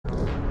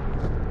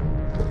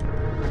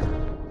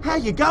How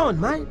you going,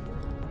 mate?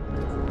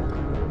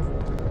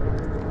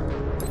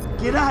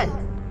 G'day.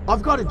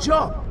 I've got a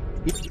job.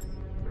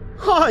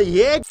 Oh,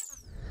 yeah?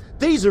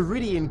 These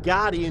Iridian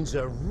Guardians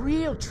are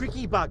real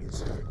tricky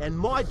buggers, and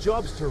my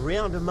job's to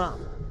round them up.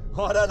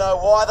 I don't know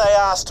why they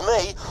asked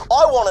me.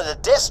 I wanted a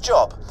desk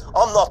job.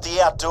 I'm not the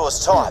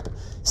outdoors type.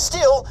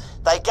 Still,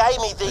 they gave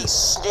me these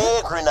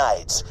snare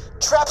grenades.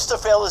 Traps the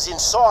fellas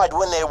inside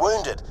when they're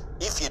wounded,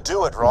 if you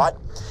do it right.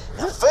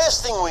 Now,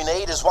 first thing we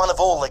need is one of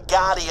all the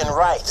Guardian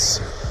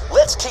Wraiths.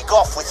 Let's kick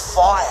off with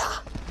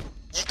fire.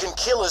 You can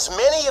kill as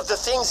many of the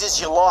things as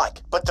you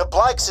like, but the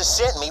blokes who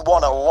sent me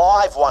want a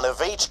live one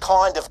of each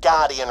kind of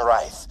Guardian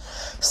Wraith.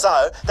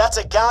 So, that's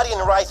a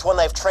Guardian Wraith when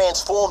they've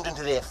transformed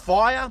into their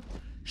Fire,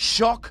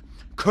 shock,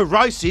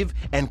 corrosive,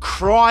 and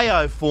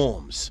cryo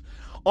forms.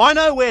 I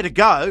know where to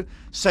go,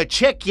 so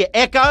check your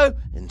echo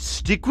and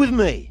stick with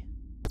me.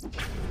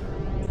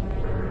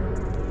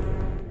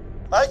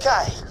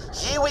 Okay,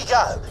 here we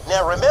go.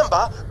 Now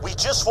remember, we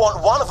just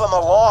want one of them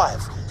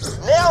alive.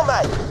 Now,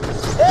 mate,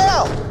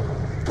 now!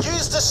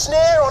 Use the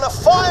snare on a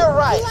fire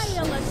wraith.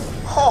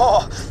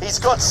 Oh, he's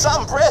got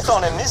some breath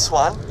on him, this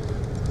one.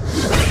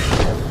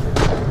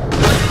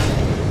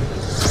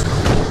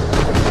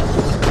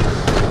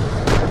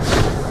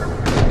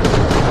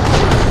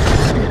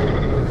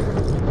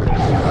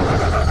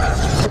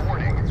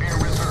 Warning, air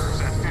reserves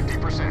at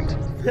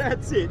 50%.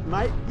 That's it,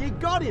 mate. You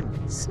got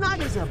him. Snug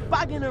as a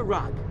bug in a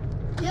rug.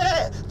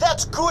 Yeah,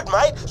 that's good,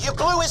 mate. You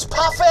blew his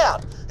puff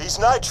out. He's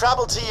no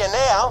trouble to you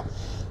now.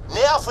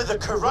 Now for the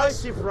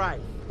corrosive Corrosive ray.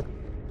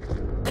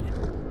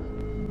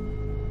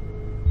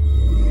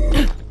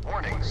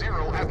 Warning,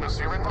 0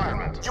 atmosphere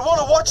environment. You want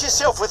to watch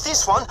yourself with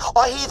this one?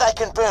 I hear they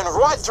can burn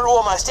right through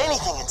almost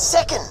anything in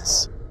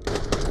seconds.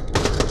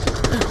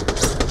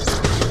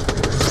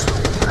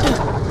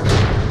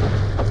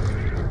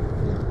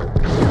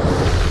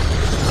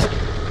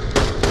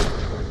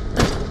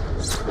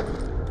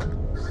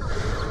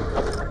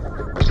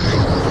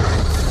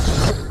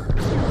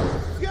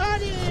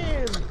 Got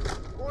him!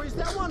 Or is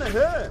that one of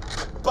her?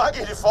 Bug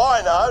it if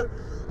I know.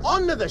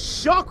 Onto the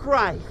shock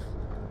ray.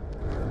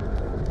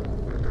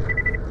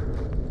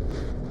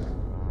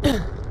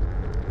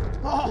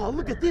 Oh,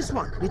 look at this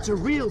one. It's a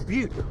real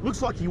beaut.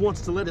 Looks like he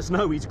wants to let us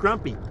know he's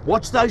grumpy.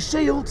 Watch those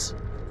shields.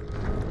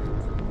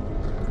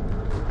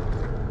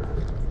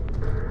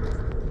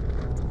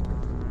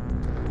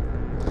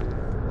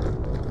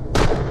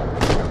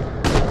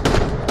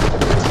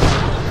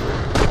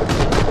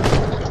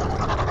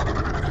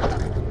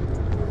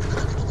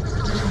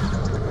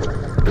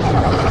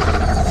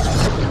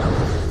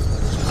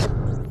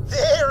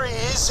 There he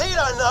is. He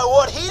don't know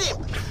what hit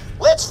him.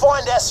 Let's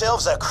find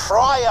ourselves a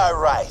cryo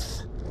wraith.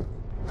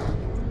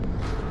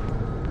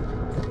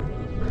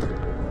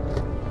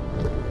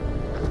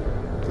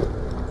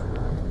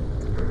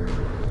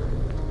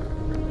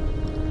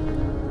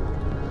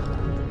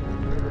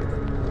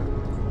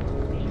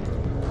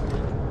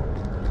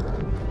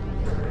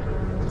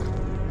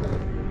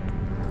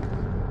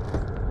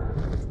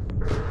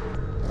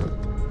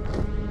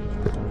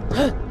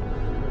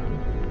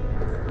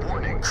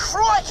 Warning,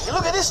 Crikey,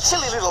 look at this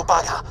chilly little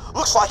bugger.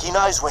 Looks like he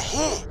knows we're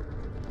here.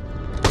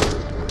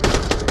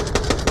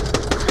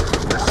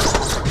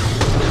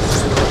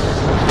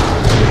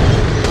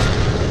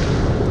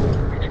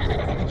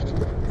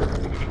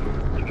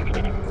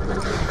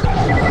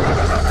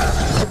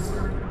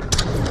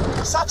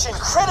 Such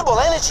incredible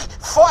energy,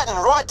 fighting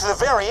right to the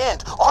very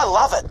end. I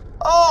love it.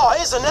 Oh,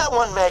 isn't that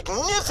one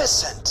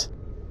magnificent?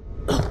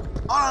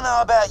 I don't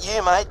know about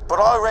you, mate, but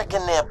I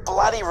reckon they're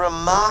bloody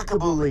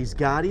remarkable. These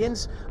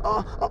Guardians.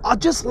 Oh, I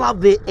just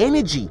love their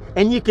energy,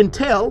 and you can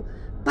tell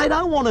they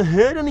don't want to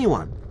hurt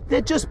anyone.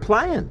 They're just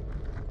playing.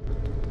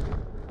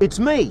 It's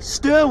me,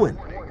 Sterwin.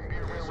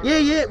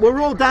 Yeah, we're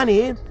all done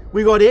here.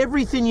 We got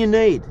everything you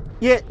need.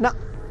 Yeah,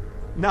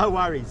 no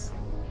worries.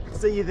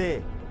 See you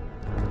there.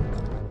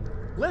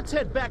 Let's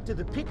head back to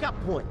the pickup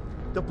point.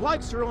 The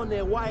blokes are on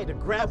their way to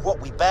grab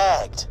What we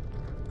bagged.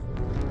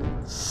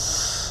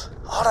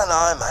 I don't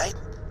know, mate.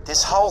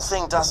 This whole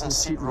thing doesn't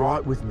sit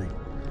right. with me.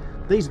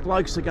 These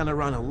blokes are going to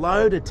run a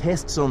load of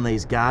tests on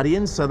these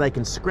Guardians so they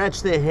can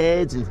scratch their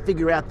heads and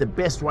figure out the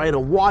best way to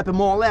wipe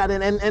them all out.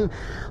 And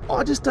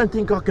I just don't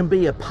think I can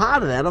be a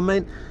part of that. I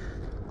mean,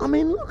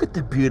 look at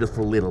the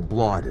beautiful little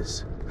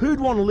blighters. Who'd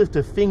want to lift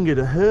a finger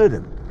to hurt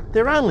them?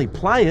 They're only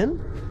playing.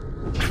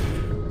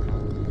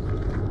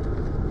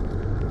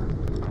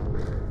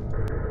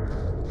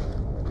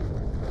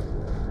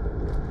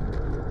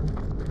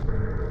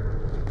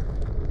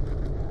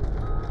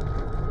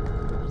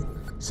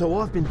 So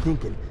I've been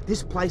thinking,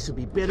 this place would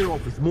be better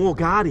off with more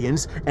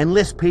Guardians and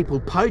less people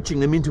poaching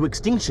them into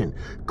extinction.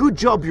 Good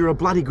job you're a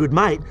bloody good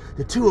mate.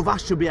 The two of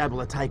us should be able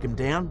to take them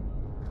down.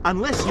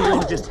 Unless you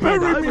want to just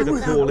hand over the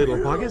poor little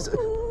buggers.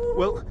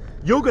 Well,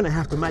 you're going to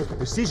have to make a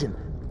decision.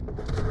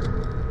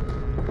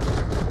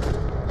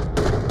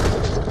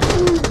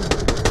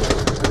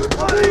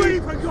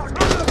 I've forgotten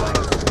about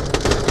it.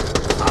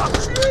 Oh,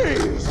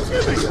 jeez,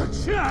 give me a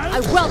chance. I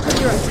welcome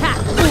your attack,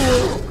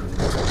 fool!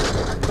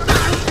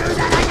 Don't do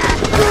that again.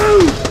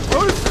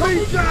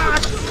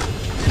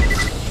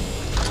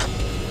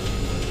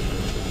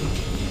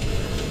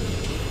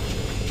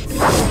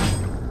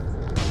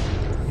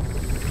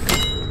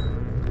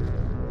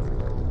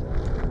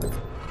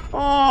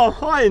 Oh,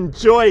 I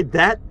enjoyed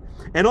that.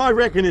 And I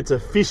reckon it's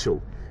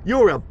official.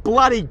 You're a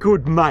bloody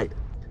good mate.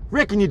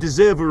 Reckon you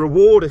deserve a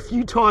reward a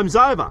few times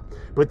over.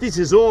 But this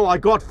is all I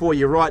got for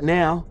you right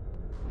now.